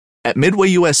At Midway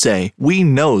USA, we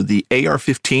know the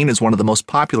AR-15 is one of the most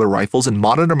popular rifles in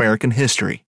modern American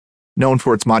history. Known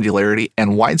for its modularity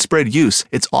and widespread use,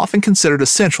 it's often considered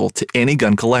essential to any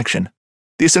gun collection.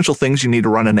 The essential things you need to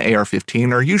run an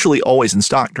AR-15 are usually always in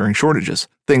stock during shortages,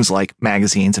 things like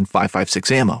magazines and 5.56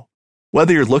 ammo.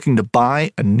 Whether you're looking to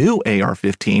buy a new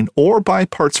AR-15 or buy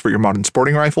parts for your modern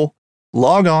sporting rifle,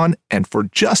 log on and for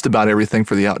just about everything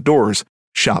for the outdoors,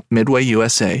 shop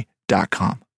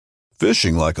MidwayUSA.com.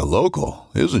 Fishing like a local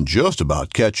isn't just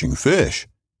about catching fish.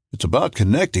 It's about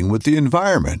connecting with the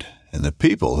environment and the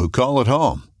people who call it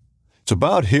home. It's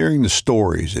about hearing the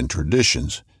stories and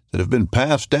traditions that have been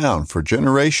passed down for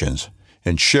generations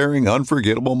and sharing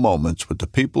unforgettable moments with the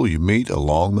people you meet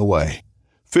along the way.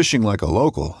 Fishing like a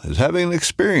local is having an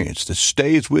experience that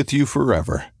stays with you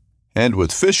forever. And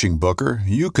with Fishing Booker,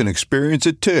 you can experience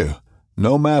it too,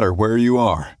 no matter where you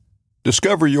are.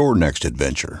 Discover your next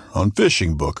adventure on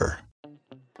Fishing Booker.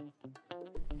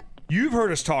 You've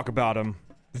heard us talk about them.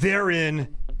 They're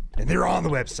in, and they're on the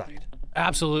website.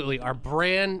 Absolutely. Our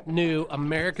brand new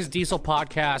America's Diesel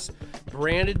podcast,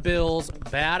 branded bills,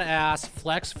 badass,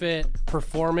 flex fit,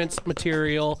 performance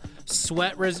material,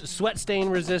 sweat stain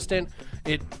resistant.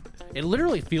 It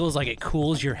literally feels like it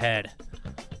cools your head.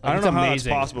 I don't It's know how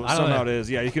amazing. that's possible, but somehow it is.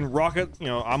 Yeah, you can rock it. You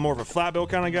know, I'm more of a flat bill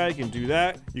kind of guy. You can do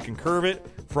that. You can curve it.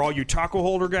 For all you taco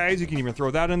holder guys, you can even throw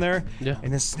that in there. Yeah.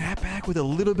 And then snap back with a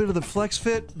little bit of the flex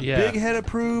fit. Yeah. Big head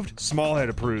approved, small head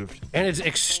approved. And it's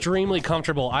extremely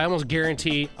comfortable. I almost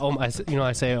guarantee, I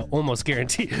say almost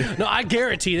guarantee. No, I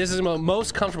guarantee this is the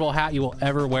most comfortable hat you will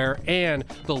ever wear. And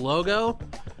the logo,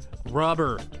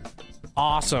 rubber.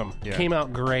 Awesome. Yeah. Came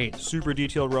out great. Super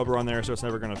detailed rubber on there, so it's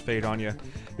never going to fade on you.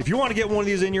 If you want to get one of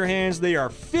these in your hands, they are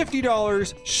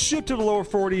 $50, shipped to the lower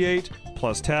 48,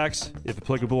 plus tax, if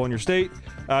applicable in your state.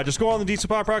 Just go on the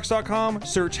dieselpowerproducts.com,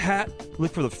 search hat,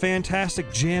 look for the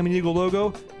fantastic Jam and Eagle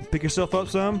logo, pick yourself up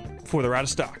some before they're out of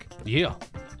stock. Yeah.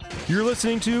 You're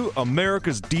listening to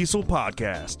America's Diesel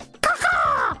Podcast.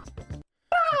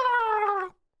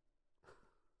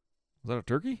 Is that a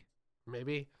turkey?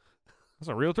 Maybe. That's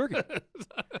a real turkey.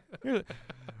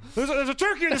 There's a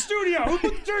turkey in the studio. Who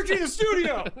put the turkey in the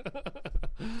studio?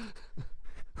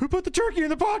 Who put the turkey in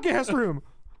the podcast room?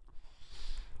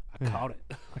 I caught it.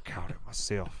 I caught it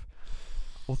myself.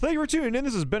 Well, thank you for tuning in.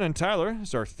 This is Ben and Tyler.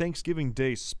 It's our Thanksgiving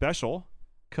Day special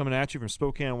coming at you from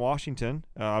Spokane, Washington.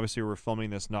 Obviously, we're filming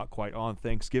this not quite on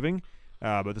Thanksgiving,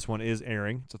 but this one is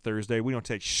airing. It's a Thursday. We don't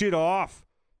take shit off.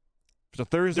 If it's a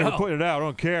Thursday, we're putting it out. I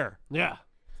don't care. Yeah.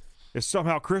 If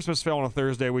somehow Christmas fell on a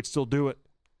Thursday, we'd still do it.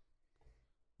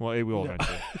 Well, it will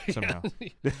eventually, somehow.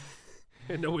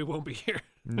 No, we won't be here.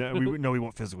 No, we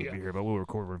won't physically be here, but we'll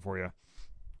record one for you.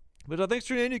 But thanks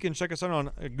for tuning in. You can check us out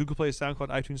on Google Play, SoundCloud,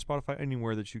 iTunes, Spotify,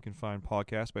 anywhere that you can find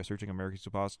podcasts by searching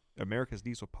America's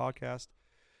Diesel Podcast.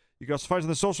 You can also find us on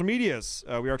the social medias.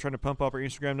 We are trying to pump up our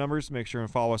Instagram numbers. Make sure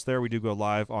and follow us there. We do go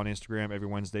live on Instagram every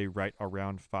Wednesday right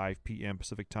around 5 p.m.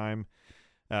 Pacific time.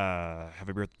 Have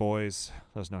a beer with the boys.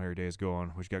 Let us know how your day is going,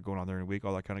 what you got going on there in the week,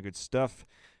 all that kind of good stuff.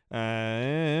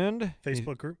 And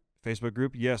Facebook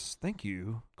group. Yes, thank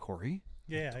you, Corey.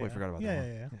 Yeah, Totally forgot about that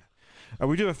one. Yeah.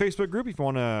 We do have a Facebook group if you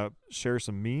want to share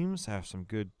some memes, have some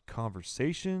good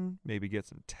conversation, maybe get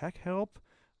some tech help,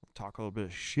 talk a little bit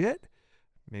of shit,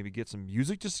 maybe get some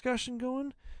music discussion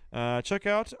going. Check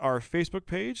out our Facebook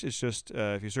page. It's just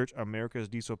if you search America's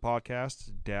Diesel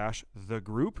Podcast -the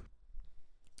group,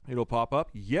 it'll pop up.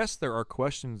 Yes, there are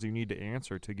questions you need to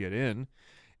answer to get in.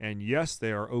 And yes,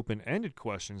 they are open-ended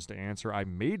questions to answer. I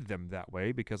made them that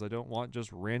way because I don't want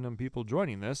just random people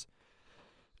joining this.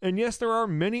 And yes, there are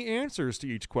many answers to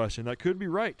each question that could be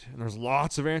right. And there's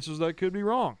lots of answers that could be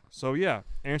wrong. So yeah,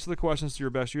 answer the questions to your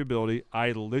best of your ability.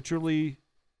 I literally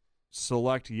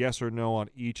select yes or no on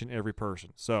each and every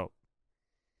person. So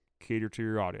cater to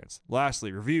your audience.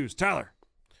 Lastly, reviews. Tyler.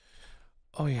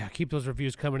 Oh, yeah. Keep those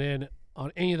reviews coming in on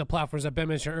any of the platforms that Ben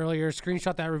mentioned earlier.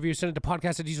 Screenshot that review. Send it to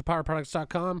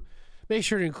podcast@dieselpowerproducts.com. Make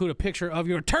sure to include a picture of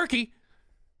your turkey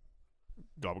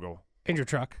Double and your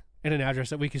truck and an address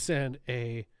that we can send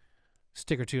a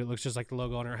sticker to. It looks just like the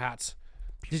logo on our hats.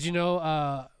 Did you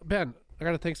know, Ben, I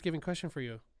got a Thanksgiving question for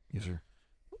you. Yes, sir.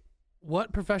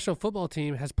 What professional football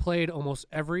team has played almost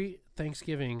every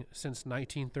Thanksgiving since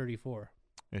 1934?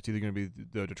 It's either going to be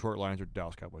the Detroit Lions or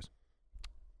Dallas Cowboys.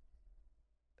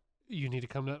 You need to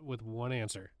come up with one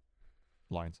answer.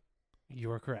 Lions. You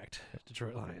are correct.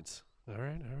 Detroit Lions. All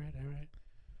right.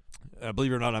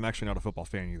 Believe it or not, I'm actually not a football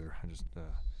fan either. I just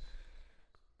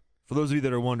For those of you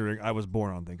that are wondering, I was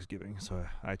born on Thanksgiving, so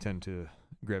I tend to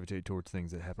gravitate towards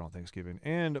things that happen on Thanksgiving.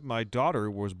 And my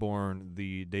daughter was born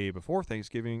the day before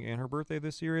Thanksgiving, and her birthday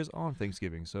this year is on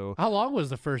Thanksgiving. So How long was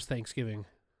the first Thanksgiving?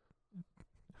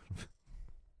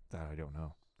 that I don't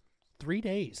know. 3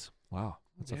 days. Wow,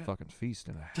 that's a Yeah. fucking feast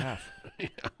and a half.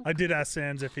 I did ask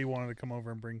Sands if he wanted to come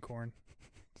over and bring corn.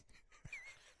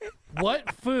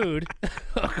 What food?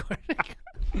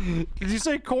 Did you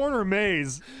say corn or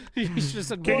maize? He's just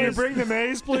Can you bring the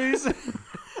maize, please?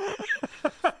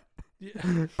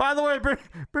 By the way,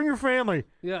 bring your family.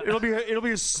 Yeah. It'll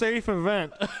be a safe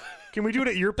event. Can we do it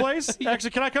at your place? Actually,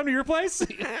 can I come to your place?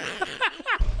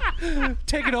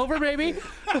 Take it over, maybe?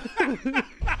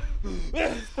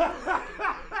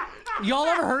 Y'all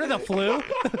ever heard of the flu?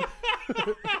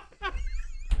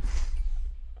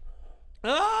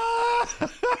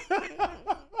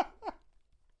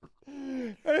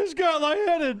 I just got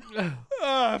lightheaded.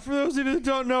 For those of you that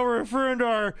don't know, we're referring to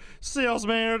our sales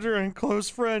manager and close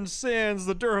friend Sands,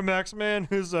 the Duramax man,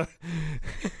 who's a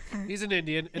He's an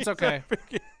Indian. It's okay.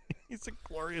 he's a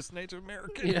glorious Native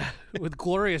American. Yeah, with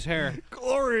glorious hair.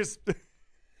 Glorious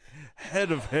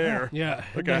head of hair. Yeah.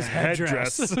 Like a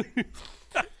headdress.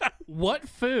 What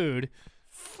food?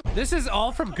 This is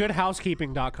all from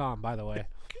goodhousekeeping.com, by the way.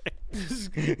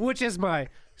 Which is my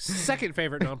second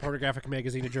favorite non-pornographic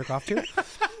magazine to jerk off to.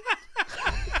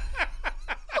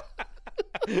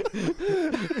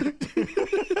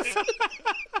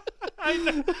 I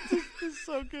know. This is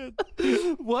so good.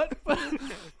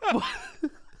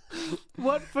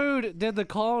 What food did the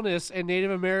colonists and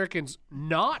Native Americans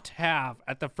not have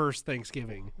at the first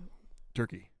Thanksgiving?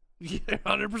 Turkey. You're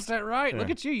 100% right.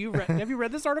 Look at you. Have you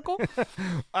read this article?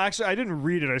 Actually, I didn't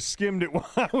read it. I skimmed it while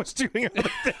I was doing other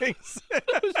things.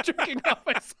 I was jerking off.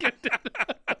 I skipped it.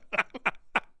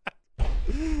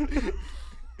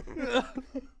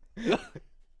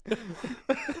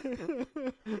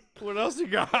 What else you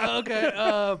got?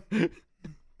 Okay.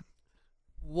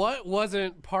 What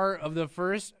wasn't part of the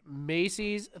first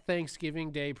Macy's Thanksgiving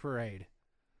Day Parade?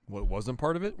 What wasn't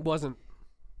part of it? Wasn't.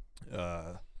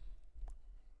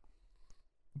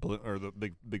 Or the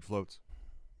big floats.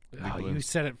 Oh, you balloons.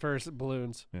 said it first.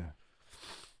 Balloons. Yeah.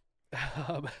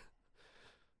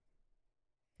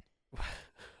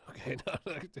 Okay. No,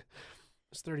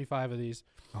 there's 35 of these.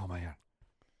 Oh my god.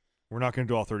 We're not going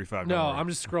to do all 35. No, don't worry. I'm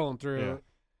just scrolling through.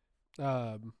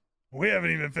 We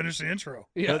haven't even finished the intro.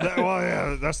 Yeah.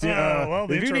 That's the. well,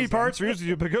 the if you intro's need done. parts for you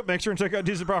to pick up, make sure and check out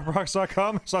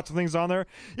DecentProfitRocks.com. There's lots of things on there.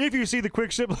 If you see the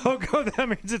quick ship logo, that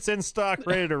means it's in stock,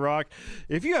 ready to rock.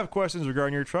 If you have questions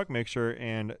regarding your truck, make sure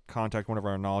and contact one of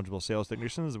our knowledgeable sales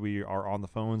technicians. We are on the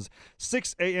phones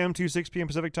 6 a.m. to 6 p.m.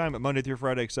 Pacific time, Monday through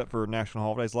Friday, except for national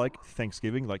holidays like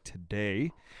Thanksgiving, like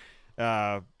today.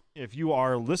 If you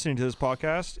are listening to this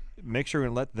podcast, make sure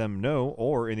and let them know,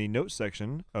 or in the notes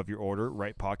section of your order,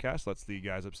 write podcast. Lets the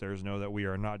guys upstairs know that we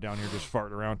are not down here just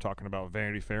farting around talking about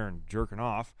Vanity Fair and jerking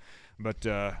off. But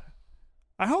I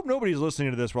hope nobody's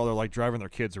listening to this while they're like driving their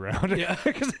kids around. Yeah.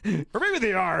 Or maybe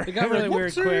they are. It got really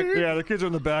weird Whoopsie. quick. Yeah, the kids are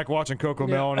in the back watching Coco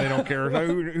Mel and they don't care.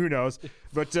 Who knows?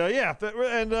 But we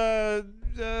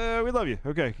love you.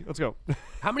 Okay, let's go.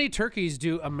 How many turkeys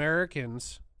do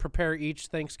Americans prepare each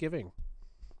Thanksgiving?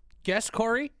 Guess,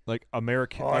 Corey? Like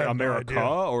America, I have no America, idea.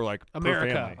 or like per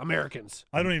America. family? Americans.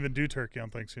 I don't even do turkey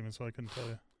on Thanksgiving, so I couldn't tell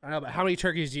you. I know, but how many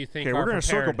turkeys do you think Okay, are we're gonna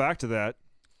prepared? circle back to that.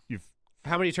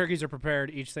 How many turkeys are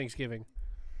prepared each Thanksgiving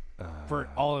for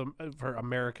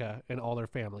America and all their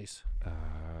families?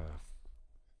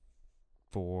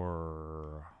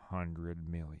 400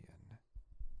 million.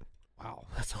 Wow,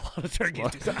 that's a lot of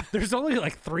turkeys. There's only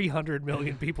like 300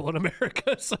 million people in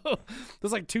America, so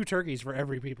there's like 2 turkeys for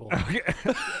every people. Okay.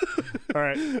 All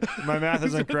right, my math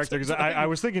is incorrect because I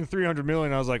was thinking 300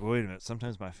 million. I was like, wait a minute.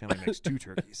 Sometimes my family makes 2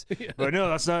 turkeys, but no,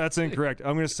 that's incorrect.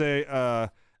 I'm gonna say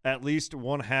at least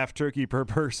 1/2 turkey per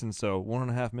person, so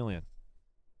 1.5 million.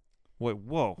 Wait,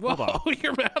 whoa, hold on. Whoa,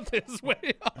 your math is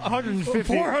way off.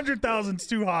 150. 400,000's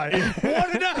too high.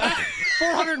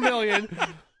 400 million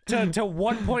to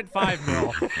 1.5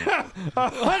 mil.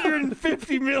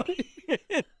 150 million.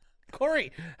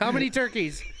 Corey, how many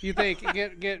turkeys you think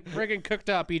get friggin' cooked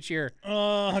up each year?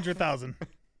 100,000.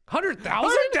 100,000?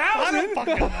 I don't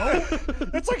fucking know.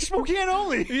 That's like Spokane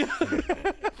only.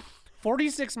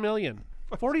 46 million.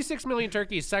 46 million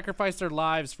turkeys sacrificed their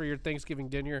lives for your Thanksgiving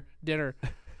dinner.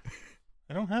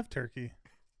 I don't have turkey.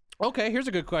 Okay, here's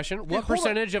a good question. What hold on.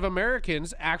 percentage of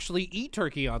Americans actually eat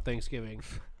turkey on Thanksgiving?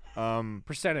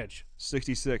 Percentage.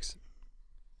 66.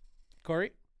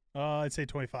 Corey? I'd say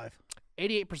 25.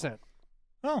 88%.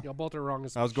 Oh, Y'all both are wrong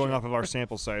as I was going shit. off of our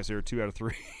sample size here, 2 out of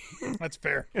 3. that's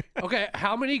fair. Okay,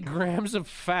 how many grams of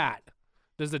fat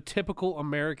does a typical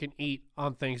American eat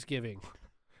on Thanksgiving?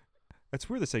 That's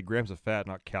weird they say grams of fat,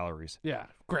 not calories. Yeah,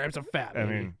 grams of fat. I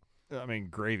baby. mean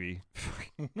gravy.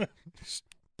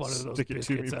 Butter those Stick it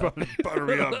to me, biscuits up. butter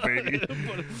me up, baby.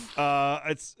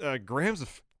 It's grams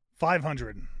of.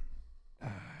 500.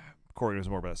 Corey knows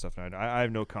more about that stuff than I do. I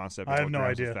have no concept. I of have what no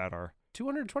grams of idea. Fat are.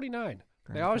 229.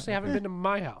 They obviously haven't been to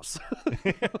my house.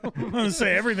 I'm going to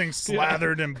say everything's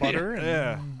slathered in butter. And,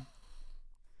 Yeah,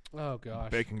 Oh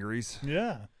gosh. bacon grease.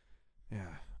 Yeah. Yeah.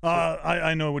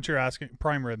 I know what you're asking.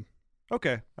 Prime rib.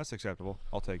 Okay, that's acceptable.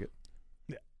 I'll take it.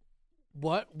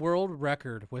 What world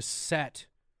record was set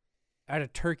at a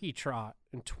turkey trot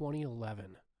in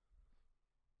 2011?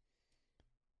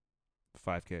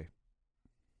 5K.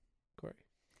 Corey.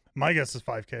 My guess is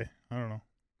 5K. I don't know.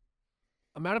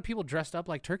 Amount of people dressed up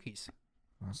like turkeys.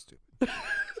 That's stupid.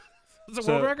 It's a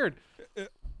So- world record.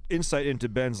 Insight into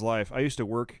Ben's life. I used to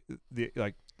work the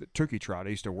turkey trot. I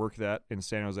used to work that in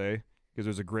San Jose because it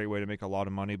was a great way to make a lot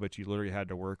of money, but you literally had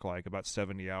to work like about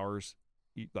 70 hours,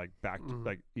 like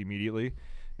immediately.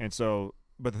 And so,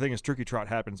 but the thing is, turkey trot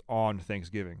happens on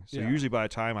Thanksgiving. So Yeah. usually by the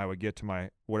time I would get to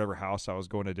my whatever house I was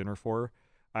going to dinner for,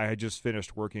 I had just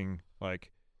finished working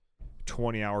like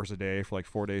 20 hours a day for like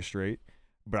 4 days straight,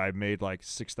 but I made like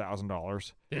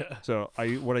 $6,000. Yeah. So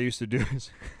what I used to do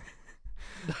is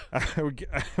I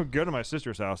would go to my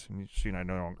sister's house, and she and I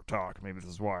no longer talk. Maybe this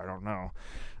is why, I don't know.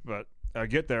 But I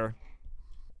get there,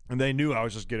 and they knew I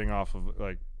was just getting off of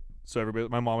like. So everybody,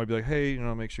 my mom would be like, "Hey,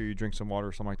 make sure you drink some water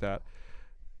or something like that."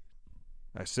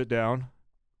 I sit down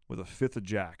with a fifth of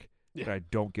Jack, and I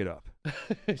don't get up.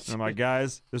 And I'm like,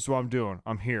 "Guys, this is what I'm doing.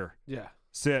 I'm here. Yeah.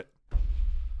 Sit.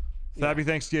 Happy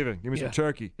Thanksgiving. Give me Yeah. some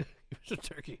turkey." It's a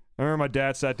turkey. I remember my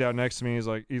dad sat down next to me. He's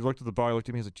like, he looked at the bar, he looked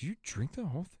at me. He's like, "Do you drink the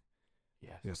whole thing?"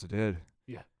 Yes. Yes, I did.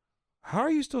 Yeah. How are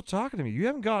you still talking to me? You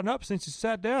haven't gotten up since you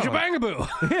sat down. Like,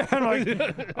 Shabangaboo. yeah, I'm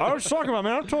like, I was talking about,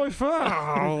 man. I'm totally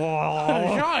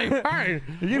fine. Fine.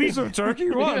 You give me some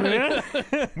turkey? What, man?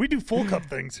 We do full cup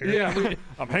things here. Yeah.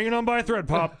 I'm hanging on by a thread,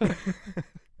 Pop.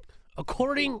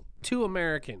 According to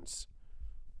Americans,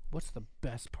 what's the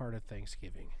best part of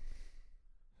Thanksgiving?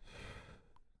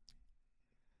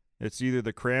 It's either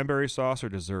the cranberry sauce or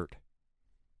dessert.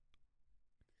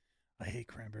 I hate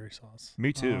cranberry sauce.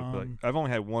 Me too. But I've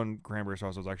only had one cranberry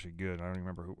sauce that was actually good. I don't even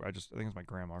remember who. I think it's my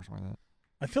grandma or something like that.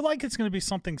 I feel like it's going to be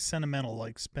something sentimental,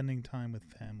 like spending time with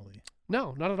family.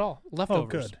 No, not at all. Oh,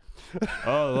 Leftovers. good.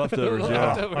 Oh, the leftovers,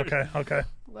 yeah. Leftovers. Okay.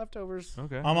 Leftovers.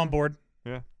 Okay. I'm on board.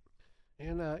 Yeah.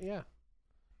 And yeah.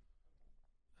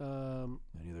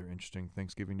 Any other interesting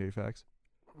Thanksgiving Day facts?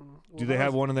 Well, Do they that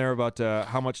have was- one in there about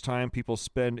how much time people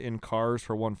spend in cars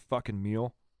for one fucking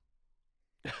meal?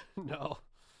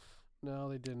 No,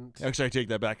 they didn't. Actually, I take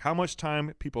that back. How much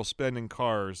time people spend in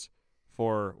cars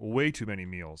for way too many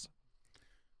meals?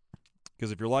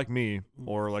 Because if you're like me,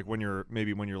 or like when you're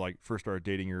like first started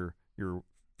dating your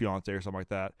fiance or something like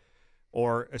that,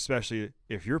 or especially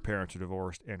if your parents are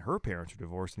divorced and her parents are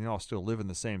divorced and they all still live in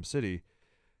the same city,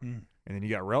 and then you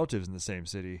got relatives in the same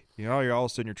city, you're all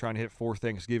of a sudden you're trying to hit 4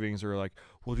 Thanksgivings, or like,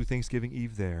 we'll do Thanksgiving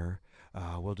Eve there,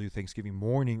 we'll do Thanksgiving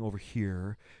morning over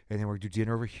here, and then we'll do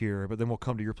dinner over here, but then we'll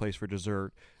come to your place for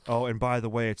dessert. Oh, and by the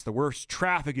way, it's the worst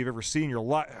traffic you've ever seen in your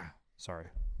life. Sorry,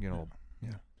 I'm getting old.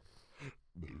 Yeah.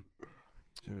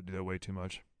 I do that way too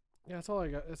much. Yeah, that's all I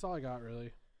got. That's all I got,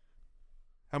 really.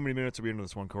 How many minutes are we into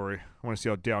this one, Corey? I want to see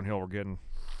how downhill we're getting.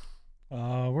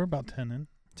 We're about 10 in.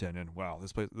 10 in. Wow,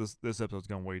 this episode's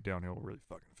gone way downhill really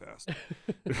fucking fast.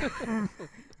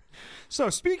 So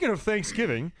speaking of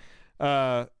Thanksgiving,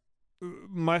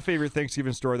 my favorite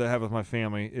Thanksgiving story that I have with my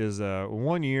family is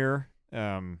 1 year. I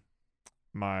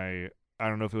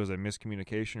don't know if it was a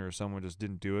miscommunication or someone just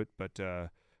didn't do it, but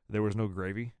there was no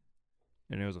gravy,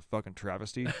 and it was a fucking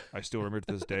travesty. I still remember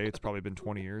to this day. It's probably been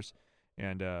 20 years,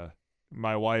 and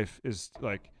my wife is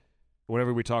like,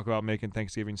 whenever we talk about making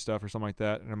Thanksgiving stuff or something like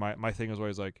that, and my thing is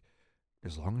always like,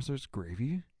 as long as there's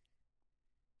gravy,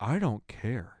 I don't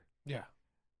care. Yeah.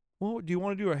 Well, do you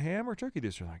want to do a ham or turkey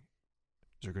this year? Like,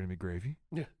 is there going to be gravy?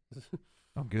 Yeah.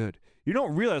 I'm good. You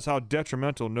don't realize how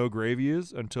detrimental no gravy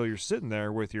is until you're sitting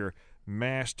there with your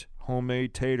mashed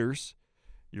homemade taters,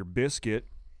 your biscuit.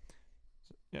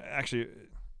 Actually,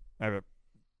 I have a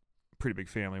pretty big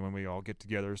family when we all get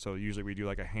together, so usually we do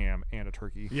like a ham and a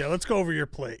turkey. Yeah, let's go over your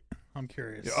plate. I'm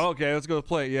curious. Yeah, okay, let's go to the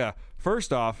plate. Yeah.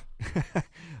 First off,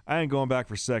 I ain't going back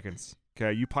for seconds.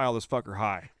 Okay, you pile this fucker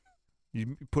high.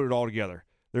 You put it all together.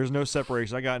 There's no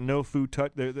separation. I got no food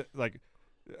touch.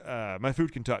 My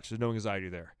food can touch. There's no anxiety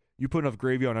there. You put enough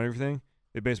gravy on everything,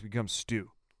 it basically becomes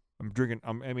stew. I'm drinking.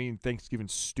 I mean Thanksgiving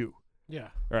stew. Yeah.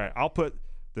 All right, I'll put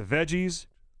the veggies.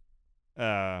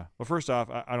 Well, first off,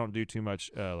 I don't do too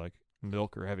much like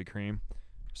milk or heavy cream.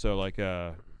 So like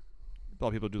a lot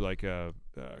of people do like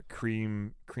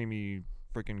creamy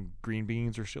freaking green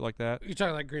beans or shit like that. You're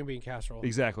talking like green bean casserole.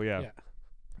 Exactly. Yeah.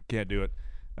 Can't do it.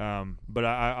 But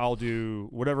I'll do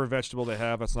whatever vegetable they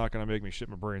have. That's not going to make me shit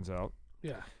my brains out.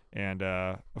 Yeah. And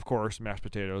of course, mashed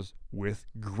potatoes with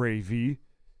gravy.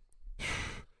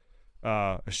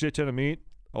 A shit ton of meat.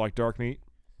 I like dark meat.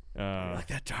 I like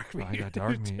that dark meat. I got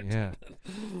dark meat, yeah.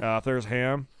 If there's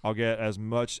ham, I'll get as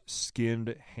much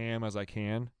skinned ham as I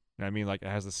can. And I mean, like, it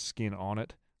has the skin on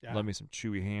it. Yeah. Love me some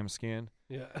chewy ham skin.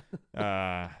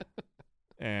 Yeah.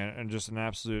 And just an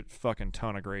absolute fucking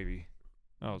ton of gravy.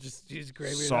 Oh, Just use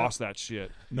gravy. sauce that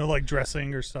shit. No, like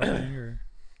dressing or stuffing or.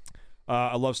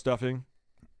 I love stuffing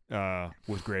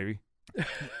with gravy.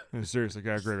 Seriously,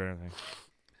 got gravy and everything.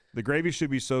 The gravy should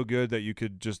be so good that you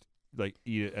could just like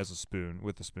eat it as a spoon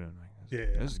with the spoon. Yeah.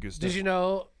 This is good stuff. Did you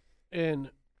know in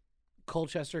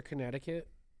Colchester, Connecticut,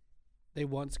 they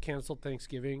once canceled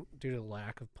Thanksgiving due to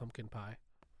lack of pumpkin pie?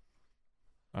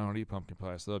 I don't eat pumpkin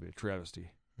pie, so that'll be a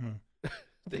travesty.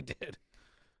 They did.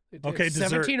 They did. Okay,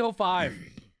 dessert. 1705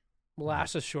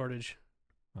 molasses shortage.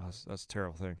 Oh, that's a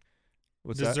terrible thing.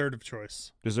 What's Dessert of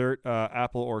choice. that? Dessert,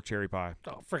 apple or cherry pie.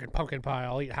 Oh, freaking pumpkin pie!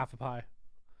 I'll eat half a pie.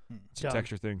 It's Done. a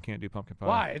texture thing. Can't do pumpkin pie.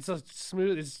 Why? It's a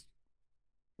smooth. It's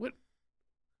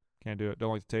Can't do it.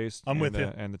 Don't like the taste. I'm with and,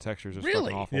 you. And the texture is just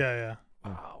Really? fucking awful. Yeah.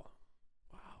 wow.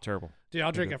 Terrible. Dude, I'll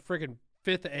Can't drink do a freaking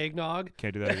fifth of eggnog.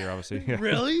 Can't do that here, obviously. Yeah.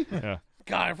 Really? Yeah.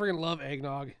 God, I freaking love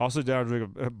eggnog. I'll sit down and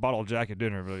drink a bottle of Jack at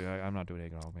dinner, but I'm not doing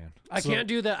eggnog, man. I can't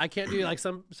do that. I can't do like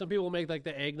some people make like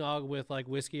the eggnog with like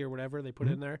whiskey or whatever they put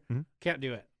in there. Mhm. Can't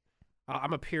do it.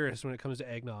 I'm a purist when it comes to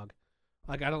eggnog.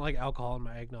 Like I don't like alcohol in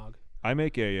my eggnog. I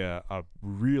make a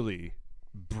really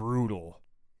brutal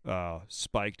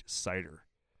spiked cider,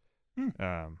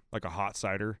 like a hot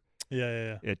cider.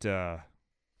 Yeah.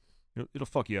 It'll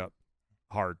fuck you up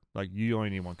hard. Like you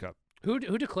only need 1 cup. Who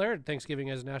declared Thanksgiving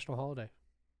as a national holiday?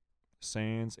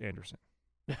 Sans Anderson.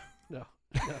 No,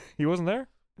 He wasn't there.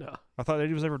 no. I thought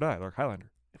he was never died. Like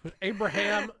Highlander. It was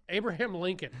Abraham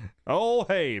Lincoln. Oh,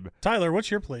 Habe. Tyler, what's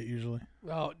your plate usually?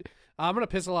 Oh, I'm gonna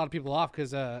piss a lot of people off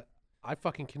because I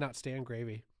fucking cannot stand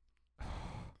gravy.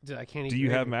 Dude, I can't eat. Do you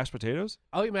gravy. have mashed potatoes?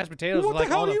 I'll eat mashed potatoes What with like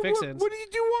the hell all do the you? fixins. What do you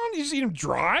do on? You just eat them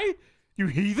dry? You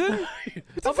heathen?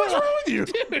 What the I'll fuck's put- wrong with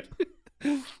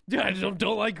you? Dude, I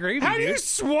don't like gravy. How do dude. you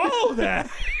swallow that?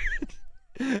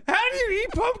 How do you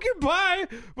eat pumpkin pie?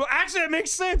 Well, actually, that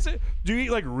makes sense. Do you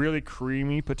eat like really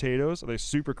creamy potatoes? Are they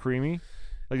super creamy?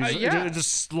 Like Yeah. it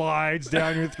just slides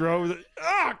down your throat.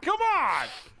 Ah, come on!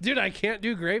 Dude, I can't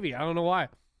do gravy. I don't know why.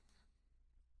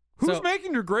 Who's So-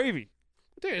 making your gravy?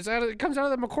 Dude, it comes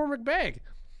out of the McCormick bag.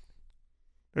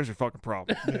 There's your fucking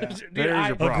problem. Dude, There's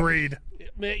your problem. Agreed.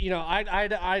 You know,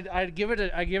 I'd give it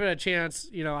a chance.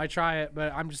 You know, I try it,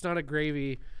 but I'm just not a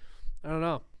gravy. I don't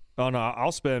know. Oh no,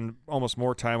 I'll spend almost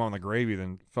more time on the gravy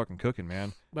than fucking cooking,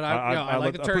 man. But I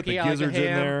like the turkey. I I put the like the gizzards in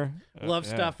ham. there. Love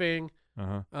Yeah. stuffing.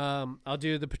 Uh-huh. I'll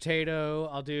do the potato.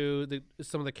 I'll do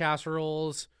some of the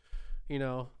casseroles. You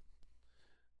know,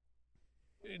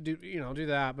 do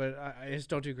that. But I just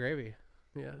don't do gravy.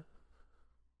 Yeah.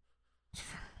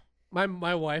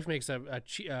 My wife makes what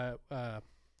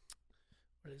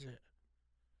is it?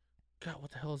 God,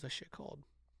 what the hell is that shit called?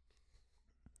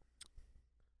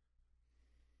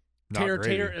 Not Tater.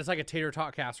 gravy. It's like a tater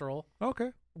tot casserole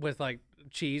Okay. with like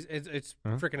cheese. It's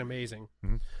Uh-huh. freaking amazing.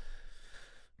 Mhm.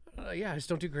 Yeah, I just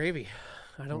don't do gravy.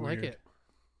 I don't like Weird. it.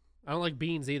 I don't like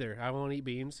beans either. I won't eat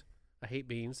beans. I hate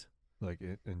beans. Like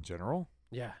in general,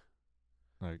 Yeah.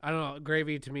 like I don't know.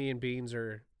 Gravy to me and beans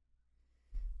are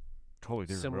totally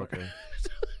different. similar. But okay.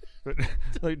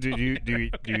 But like, do you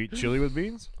eat chili with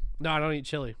beans? No, I don't eat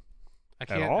chili. I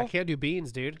can't. I all? can't do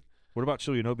beans, dude. What about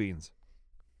chili and no beans?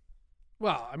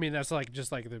 Well, I mean that's like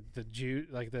just like the juice,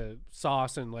 like the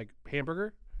sauce and like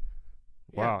hamburger.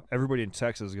 Yeah. Wow, everybody in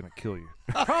Texas is gonna kill you.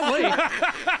 Probably.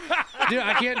 Dude,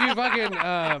 I can't do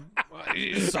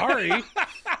fucking. Sorry.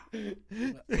 You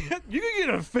could get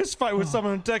in a fist fight with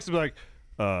someone in Texas, and be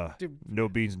like, Dude. no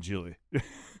beans and chili.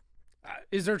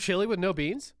 Is there chili with no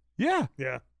beans? Yeah,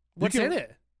 Yeah. What's can- in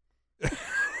it?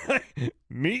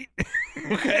 meat.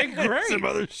 Okay, great. Some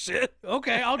other shit.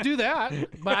 Okay, I'll do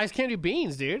that. But I just can't do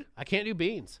beans, dude. I can't do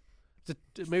beans.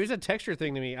 Maybe it's a texture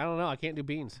thing to me. I don't know. I can't do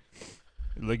beans.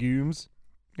 Legumes.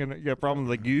 You got a problem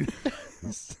with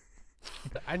legumes?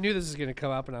 I knew this was going to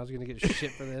come up and I was going to get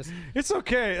shit for this. It's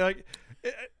okay. Like,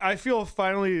 I feel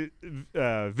finally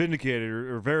vindicated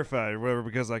or verified or whatever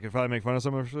because I can finally make fun of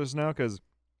someone for this now because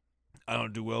I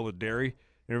don't do well with dairy.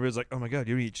 And everybody's like, "Oh my god,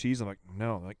 you don't eat cheese?" I'm like,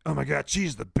 "No." I'm like, "Oh my god, cheese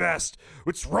is the best.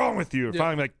 What's wrong with you?" And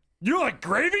finally, I'm like, "You like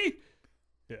gravy?"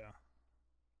 Yeah.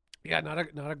 Yeah, not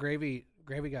a gravy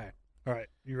guy. All right.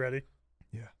 You ready?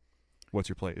 What's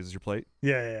your plate? Is this your plate?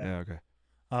 Yeah. Yeah.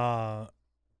 Okay.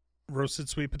 Roasted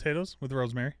sweet potatoes with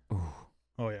rosemary. Ooh.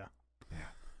 Oh yeah.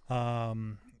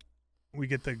 We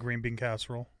get the green bean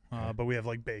casserole, Okay. but we have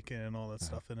like bacon and all that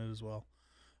stuff in it as well.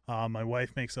 My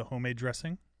wife makes a homemade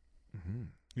dressing. Mm-hmm.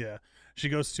 Yeah, she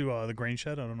goes to the Grain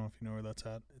Shed. I don't know if you know where that's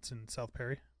at. It's in South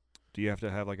Perry. Do you have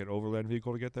to have like an overland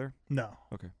vehicle to get there? No.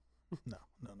 Okay. No.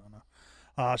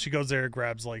 She goes there,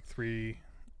 grabs like three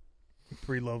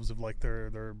loaves of like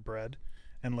their bread,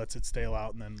 and lets it stale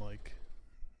out, and then like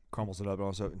Crumbles it up and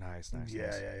also nice.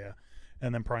 yeah,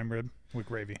 and then prime rib with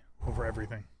gravy over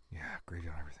everything. Yeah, gravy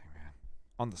on everything, man.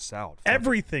 On the salad.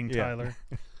 Everything, Yeah. Tyler.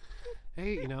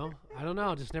 Hey, I don't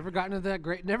know. Just never got into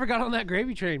that never got on that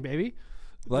gravy train, baby.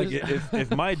 Like Just-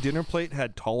 if my dinner plate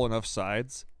had tall enough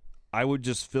sides, I would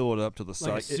just fill it up to the side.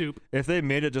 Like a soup. If they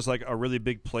made it just like a really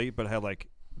big plate, but had like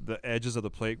the edges of the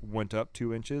plate went up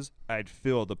 2 inches, I'd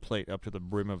fill the plate up to the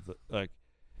brim of the like.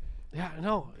 Yeah,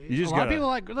 no. You just a lot of gotta- people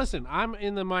like. Listen, I'm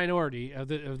in the minority of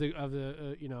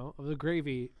the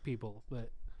gravy people, but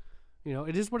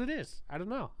it is what it is. I don't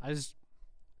know.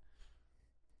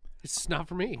 It's just not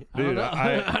for me. I don't Dude, know.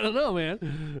 I- I don't know,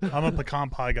 man. I'm a pecan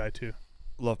pie guy too.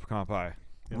 Love pecan pie.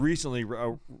 Yeah.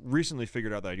 Recently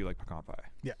figured out that I do like pecan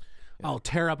pie. I'll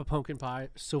tear up a pumpkin pie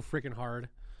so freaking hard.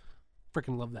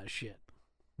 Freaking love that shit.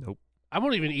 Nope. I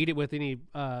won't even eat it with any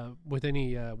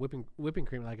whipping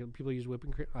cream. Like people use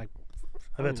whipping cream. Like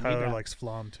I bet don't even need Tyler that. likes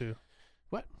flan too.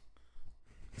 What?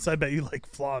 So I bet you like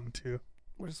flan too.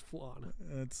 Where's flan?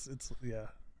 It's yeah.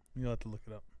 You'll have to look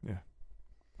it up. Yeah.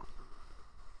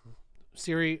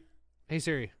 Siri, hey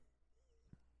Siri.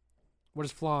 What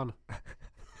is flan?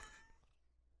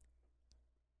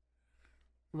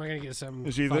 Am I gonna get something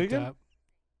Is she fucked thinking? up?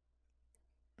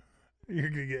 You're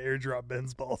gonna get airdrop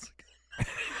Ben's balls.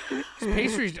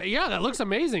 Pastries. Yeah, that looks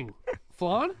amazing.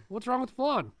 Flan? What's wrong with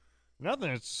flan?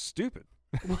 Nothing. It's stupid.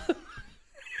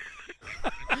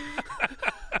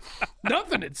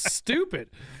 Nothing. It's stupid.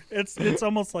 It's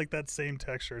almost like that same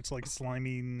texture. It's like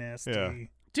slimy, nasty. Yeah.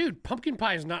 Dude, pumpkin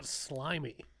pie is not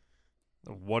slimy.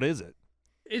 What is it?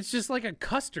 It's just like a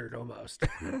custard almost.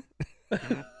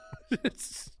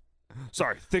 it's,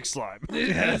 Sorry, thick slime.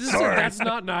 that's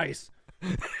not nice.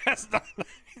 That's not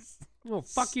nice. Oh,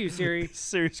 fuck you, Siri.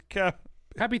 Serious cap.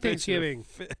 Happy Thanksgiving.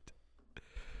 Fit.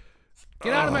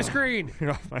 Get out of my screen. Get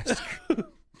off my screen.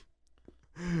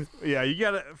 Yeah, you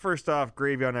got to first off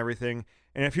gravy on everything,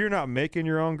 and if you're not making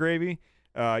your own gravy,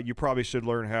 you probably should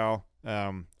learn how.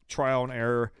 Trial and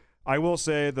error. I will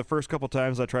say the first couple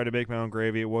times I tried to make my own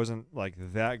gravy, it wasn't like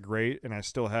that great, and I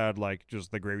still had like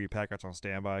just the gravy packets on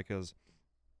standby because,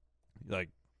 like,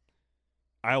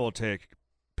 I will take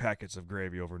packets of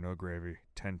gravy over no gravy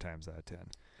 10 times out of 10.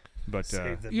 But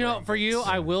Save the For you, brains.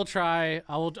 I will try.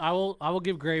 I will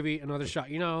give gravy another shot.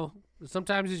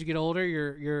 Sometimes as you get older,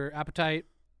 your appetite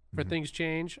for things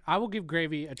change. I will give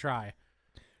gravy a try.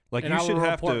 like and you I will should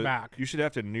have report to back. you should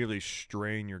have to nearly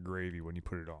strain your gravy when you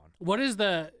put it on. What is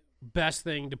the best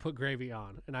thing to put gravy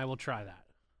on? And I will try that.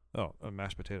 Oh,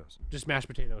 mashed potatoes. Just mashed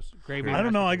potatoes. Gravy. I don't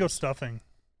mashed know. I go potatoes. stuffing.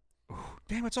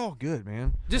 Damn, it's all good,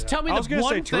 man. Just tell me I the was gonna say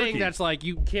one thing turkey. that's like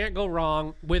you can't go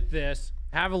wrong with this.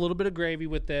 Have a little bit of gravy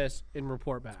with this and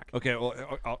report back. Okay, well,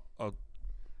 I'll,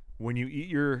 when you eat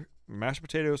your mashed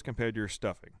potatoes compared to your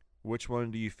stuffing, which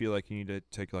one do you feel like you need to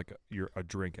take like a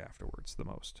drink afterwards the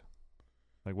most?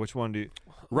 Like which one do you,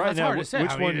 right that's now? hard to say.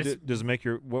 Which I mean, one it's- does make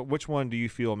your which one do you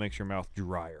feel makes your mouth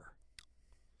drier?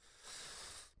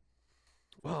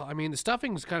 Well, I mean, the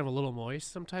stuffing's kind of a little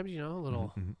moist sometimes, a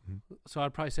little. Mm-hmm. So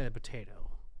I'd probably say a potato.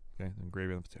 Okay, then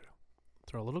gravy on the potato.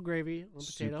 Throw a little gravy on the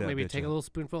Soup potato. that Maybe bitch take a up. little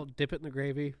spoonful, dip it in the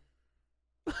gravy.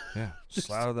 Yeah,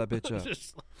 slather that bitch up.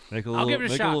 Just- Make a I'll little, give it a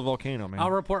make shot. a little volcano, man.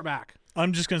 I'll report back.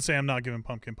 I'm just gonna say I'm not giving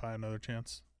pumpkin pie another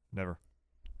chance. Never,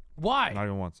 Why? not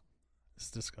even once. It's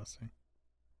disgusting.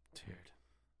 Dude,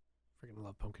 freaking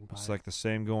love pumpkin pie. It's like the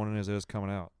same going in as it is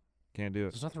coming out. Can't do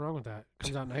it. There's nothing wrong with that.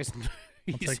 Comes out nice and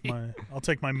I'll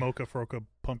take my mocha froca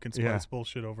pumpkin spice Yeah.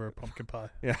 bullshit over a pumpkin pie.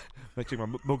 Yeah, I take my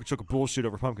mocha chocolate bullshit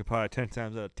over pumpkin pie 10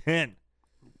 times out of 10.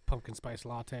 pumpkin spice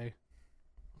latte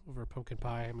over pumpkin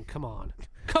pie. I mean, come on.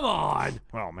 Come on.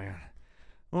 Oh, man.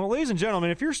 Well, ladies and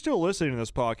gentlemen, if you're still listening to this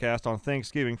podcast on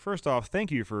Thanksgiving, first off,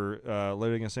 thank you for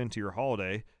letting us into your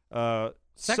holiday.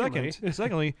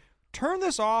 Secondly, turn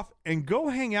this off and go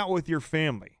hang out with your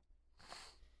family.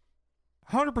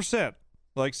 100%.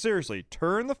 Like, seriously,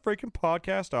 turn the freaking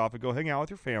podcast off and go hang out with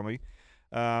your family.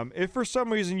 If for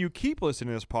some reason you keep listening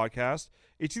to this podcast,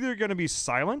 it's either going to be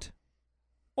silent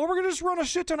or we're going to just run a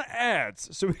shit ton of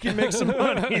ads so we can make some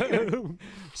money.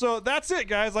 So that's it,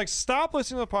 guys. Like, stop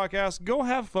listening to the podcast. Go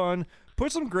have fun.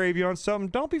 Put some gravy on something.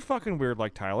 Don't be fucking weird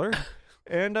like Tyler.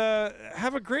 And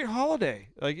have a great holiday.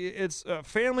 Like, it's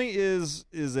family is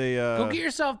a Go get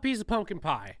yourself a piece of pumpkin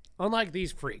pie. Unlike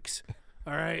these freaks.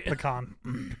 All right, Pecan.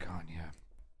 pecan. Yeah,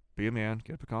 be a man.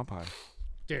 Get a pecan pie.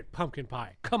 dude, pumpkin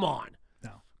pie. Come on.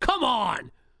 No. Come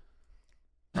on.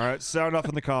 All right, sound off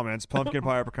in the comments. Pumpkin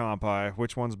pie or pecan pie?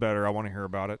 Which one's better? I want to hear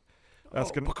about it.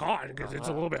 That's gonna. Pecan, because it's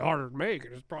a little bit harder to make,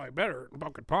 and it's probably better than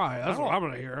pumpkin pie. That's what I'm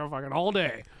gonna hear fucking all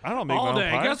day. I don't make all my own day.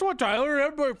 pie. Guess what, Tyler?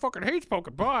 Everybody fucking hates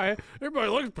pumpkin pie. Everybody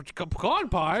likes pecan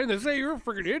pie, and they say you're a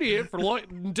freaking idiot for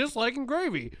disliking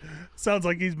gravy. Sounds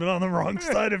like he's been on the wrong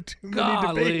side of too many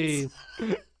debates.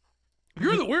 Golly.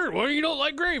 You're the weird one. You don't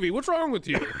like gravy. What's wrong with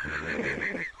you?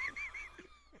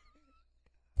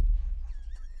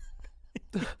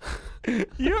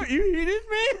 You heated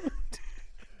me.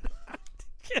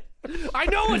 I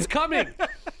know what's coming.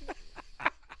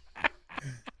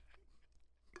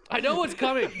 I know what's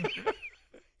coming.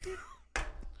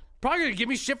 Probably gonna give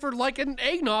me shit for liking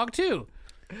eggnog too.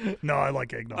 No, I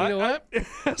like eggnog. You know what?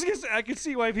 I was gonna say, I can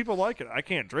see why people like it. I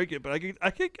can't drink it, but I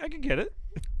can get it.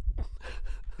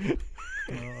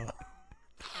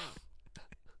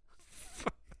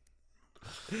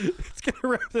 It's gonna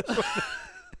wrap this one.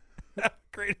 Have a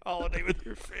great holiday with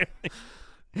your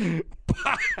family.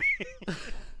 Bye.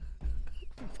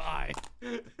 Bye.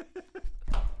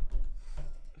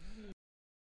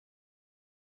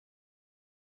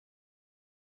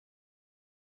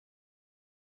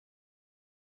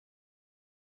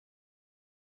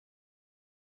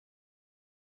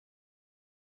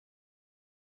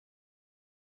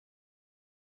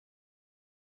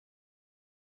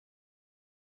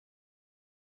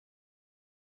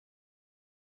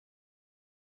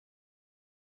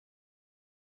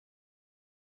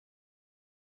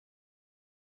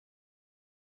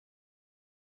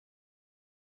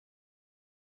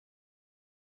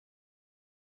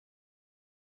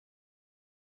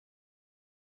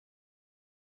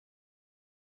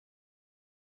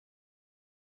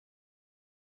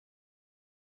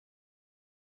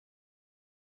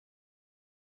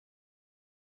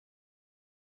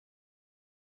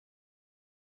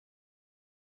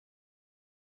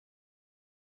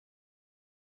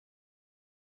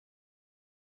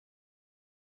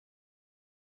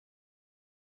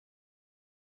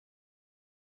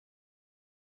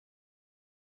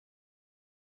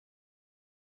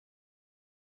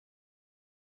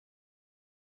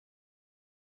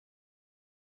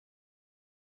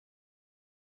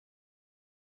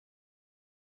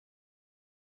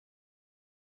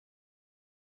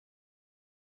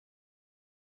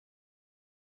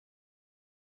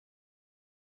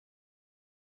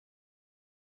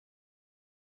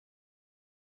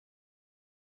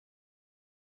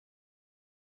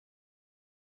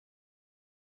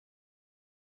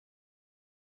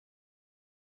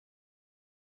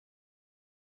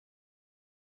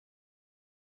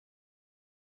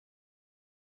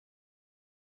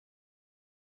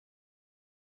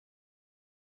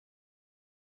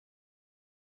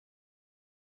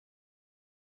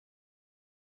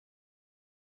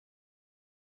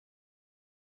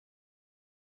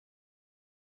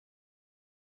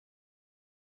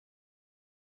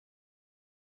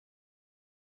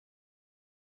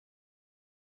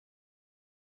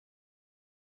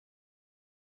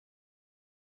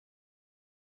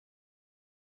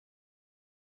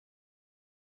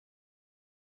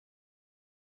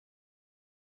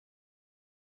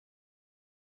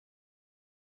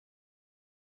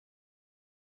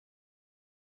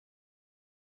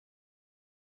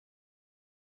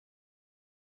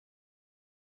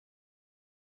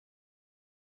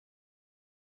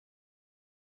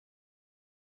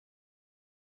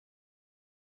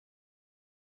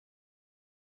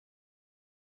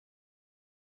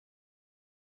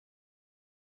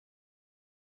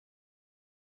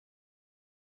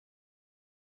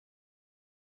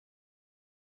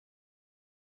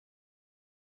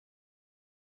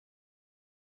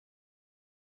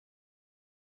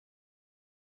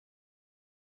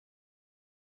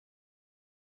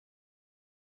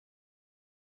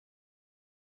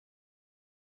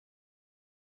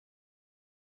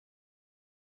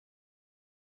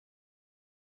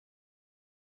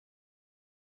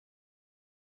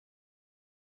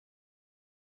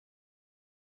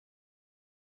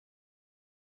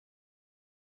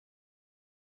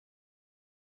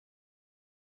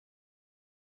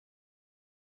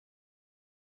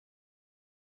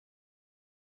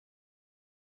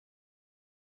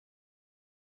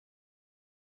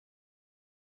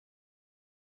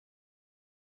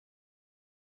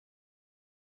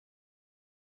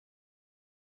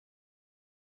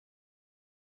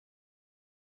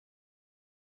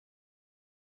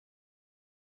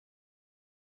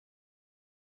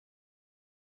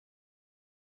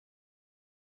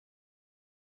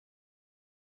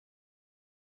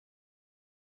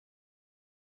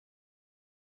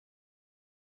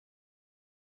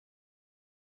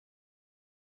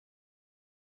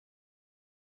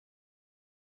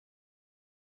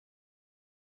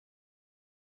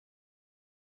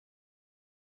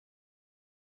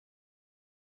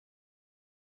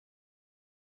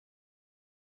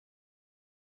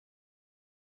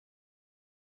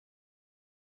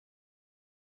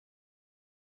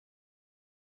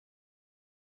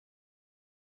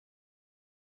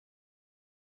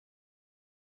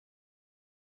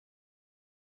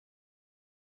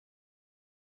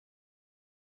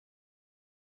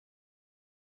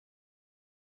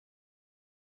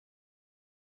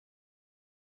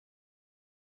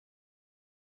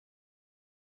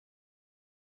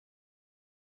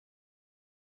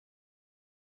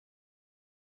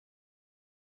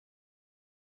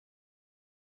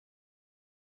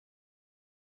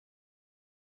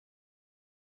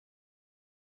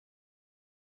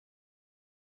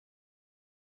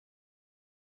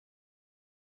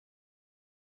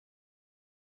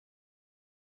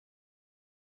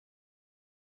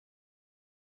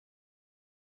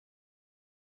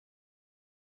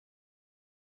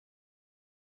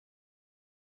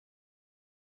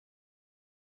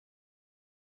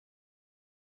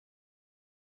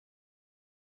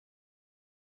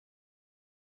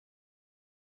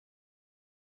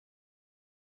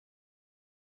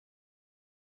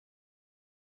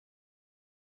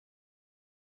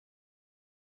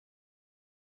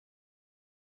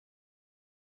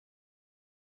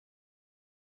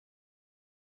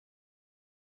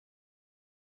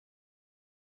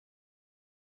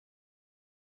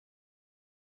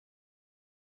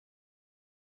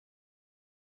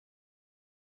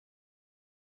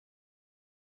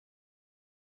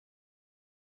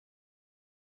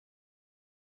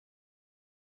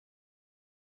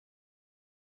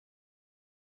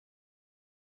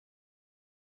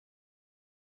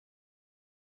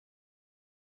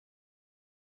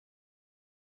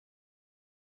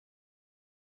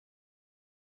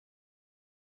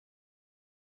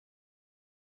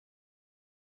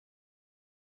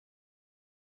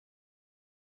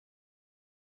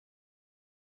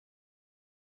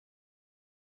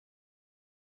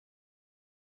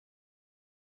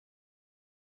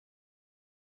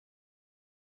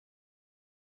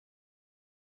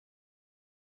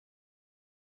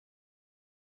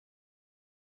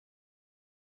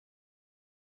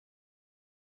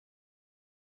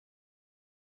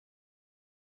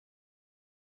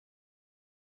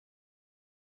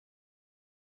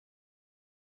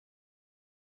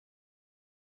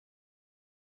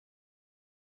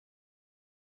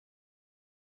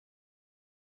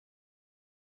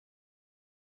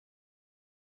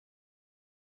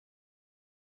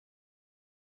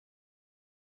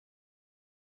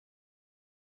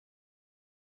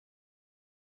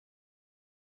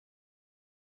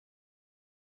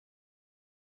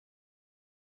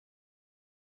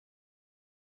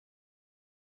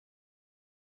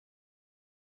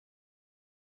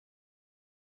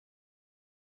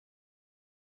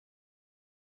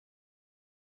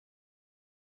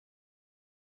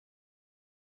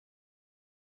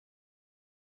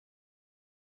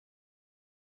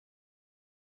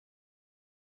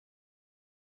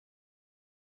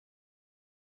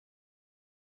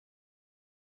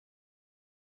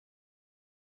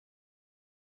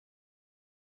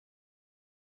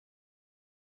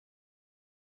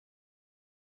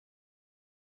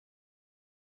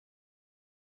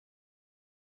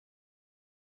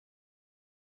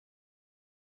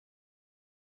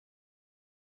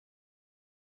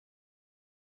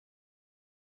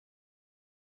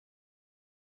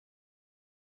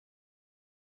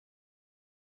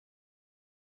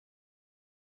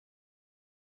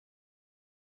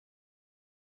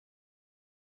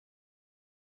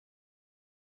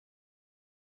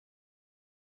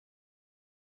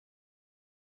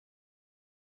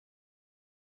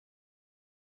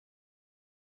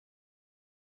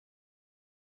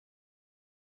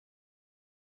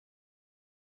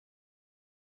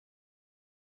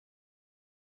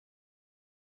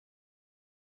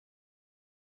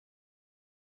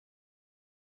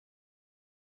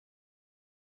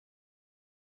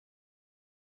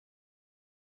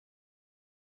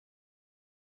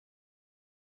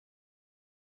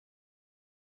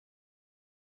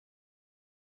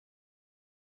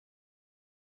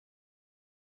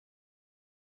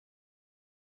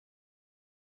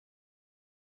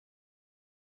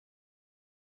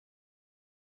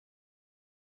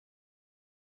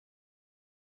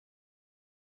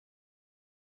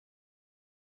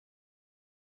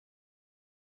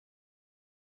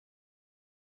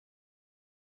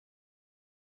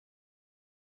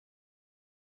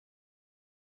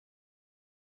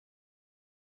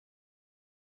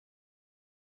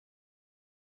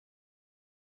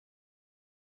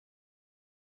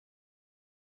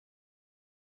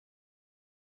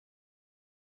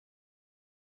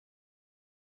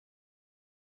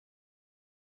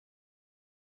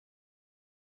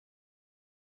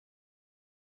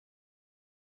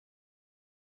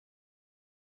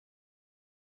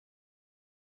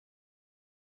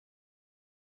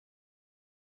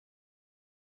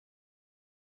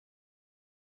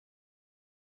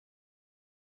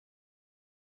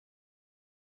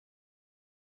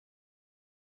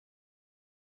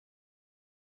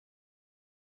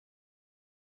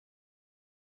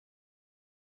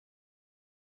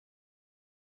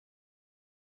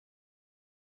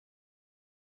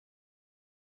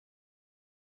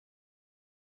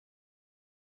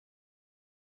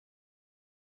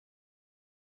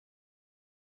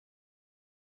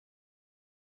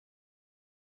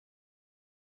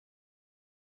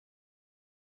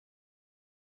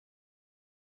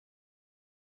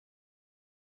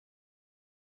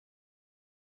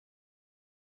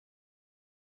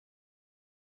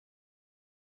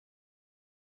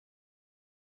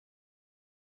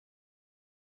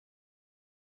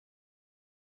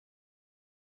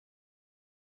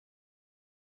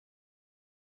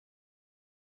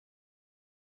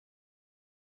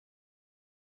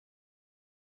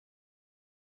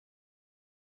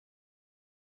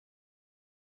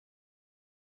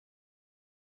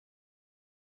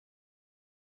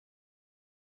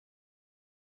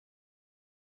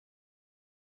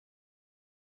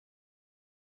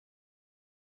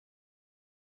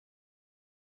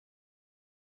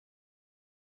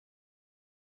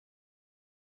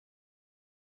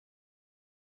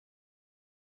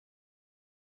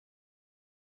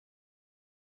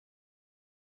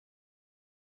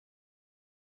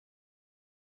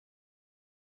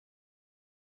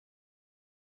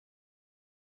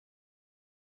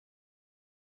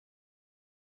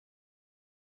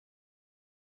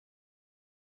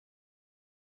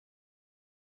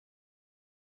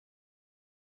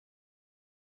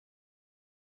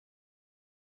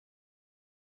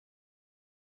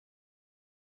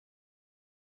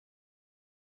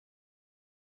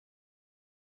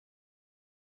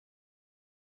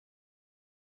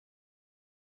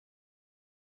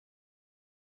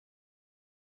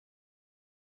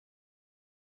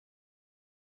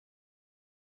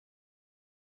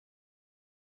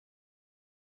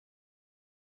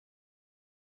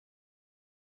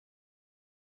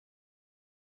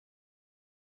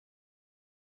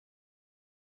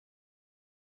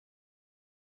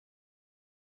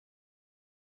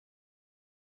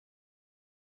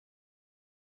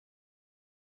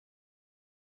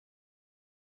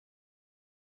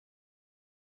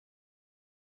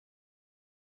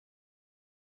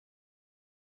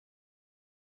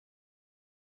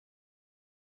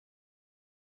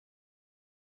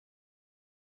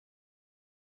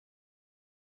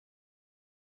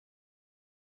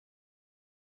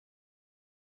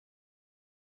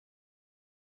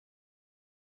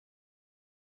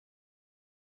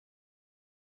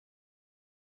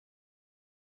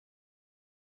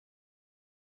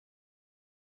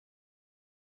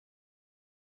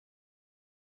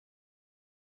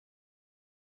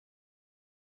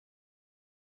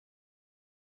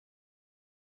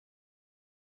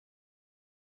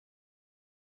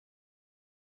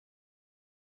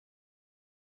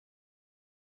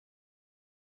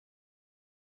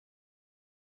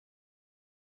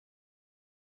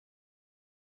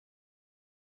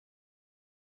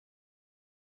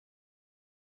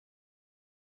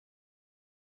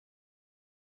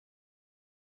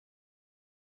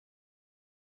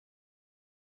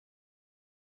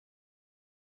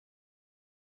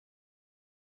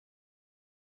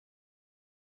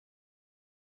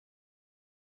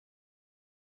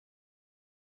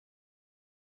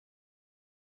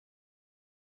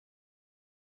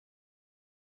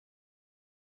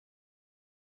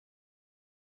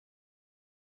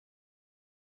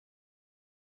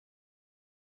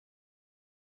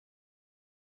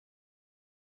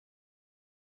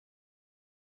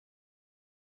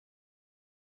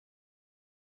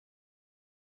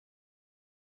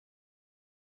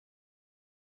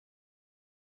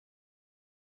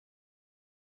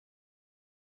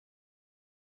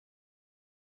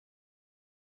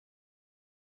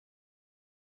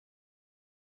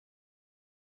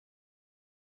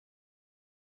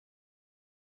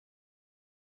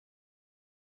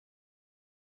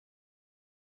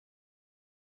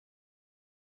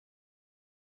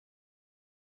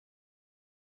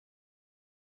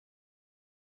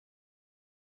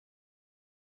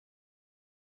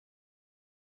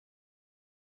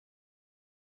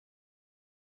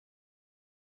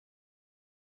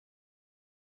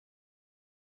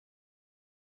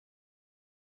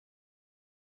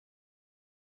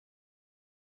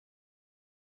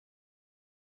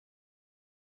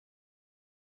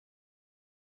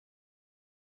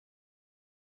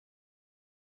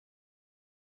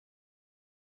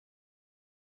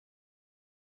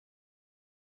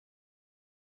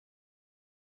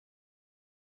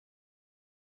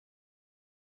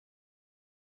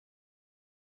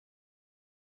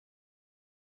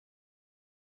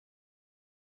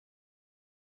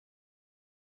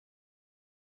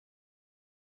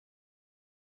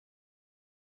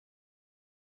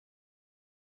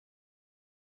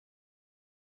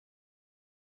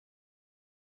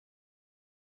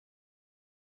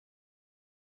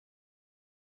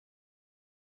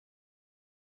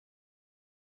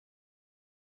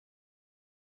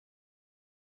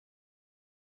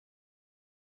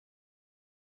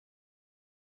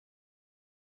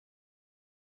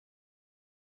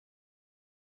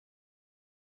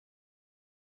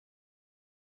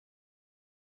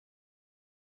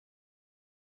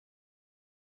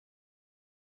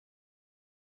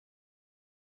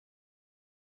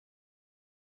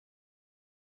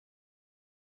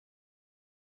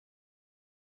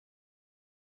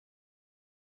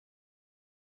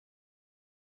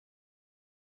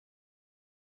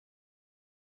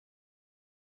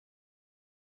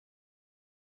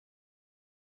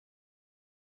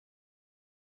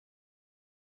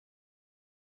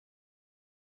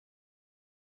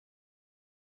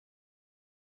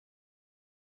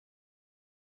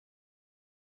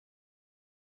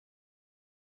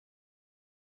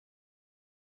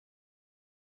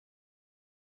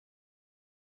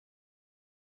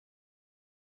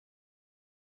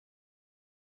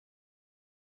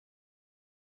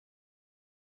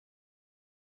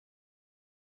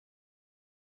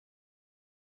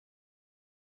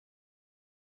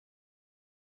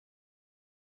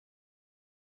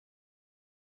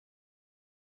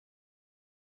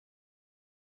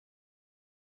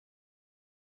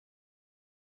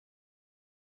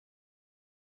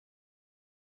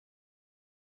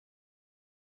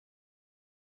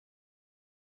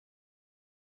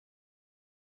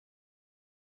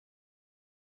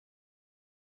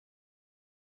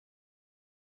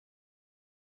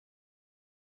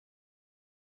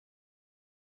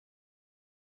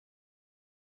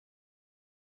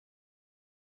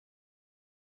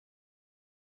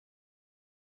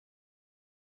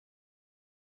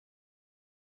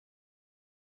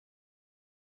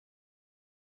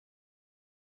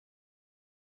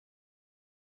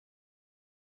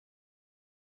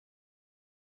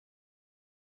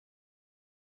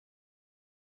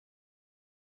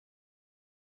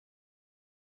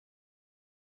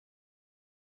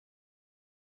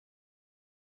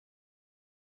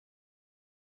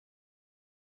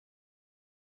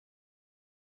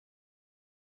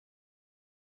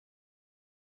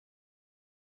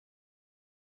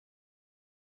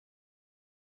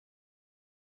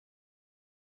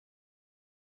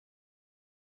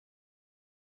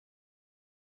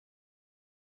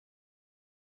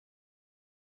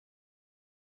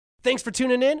 Thanks for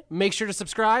tuning in. Make sure to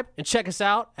subscribe and check us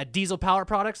out at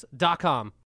dieselpowerproducts.com.